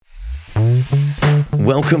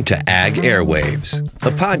Welcome to Ag Airwaves, a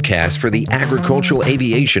podcast for the agricultural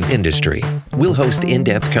aviation industry. We'll host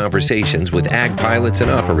in-depth conversations with ag pilots and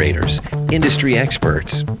operators, industry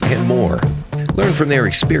experts, and more. Learn from their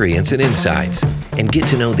experience and insights, and get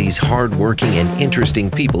to know these hard-working and interesting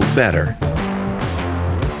people better.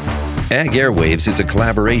 Ag Airwaves is a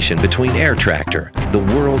collaboration between Air Tractor, the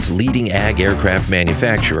world's leading ag aircraft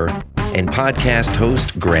manufacturer, and podcast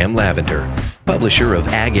host Graham Lavender, publisher of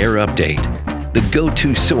Ag Air Update, the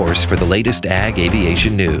go-to source for the latest ag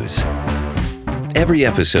aviation news. Every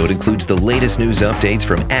episode includes the latest news updates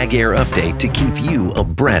from Ag Air Update to keep you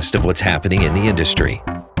abreast of what's happening in the industry.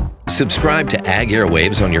 Subscribe to Ag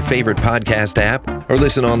Airwaves on your favorite podcast app or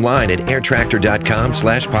listen online at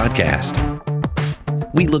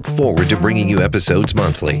airtractor.com/podcast. We look forward to bringing you episodes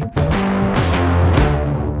monthly.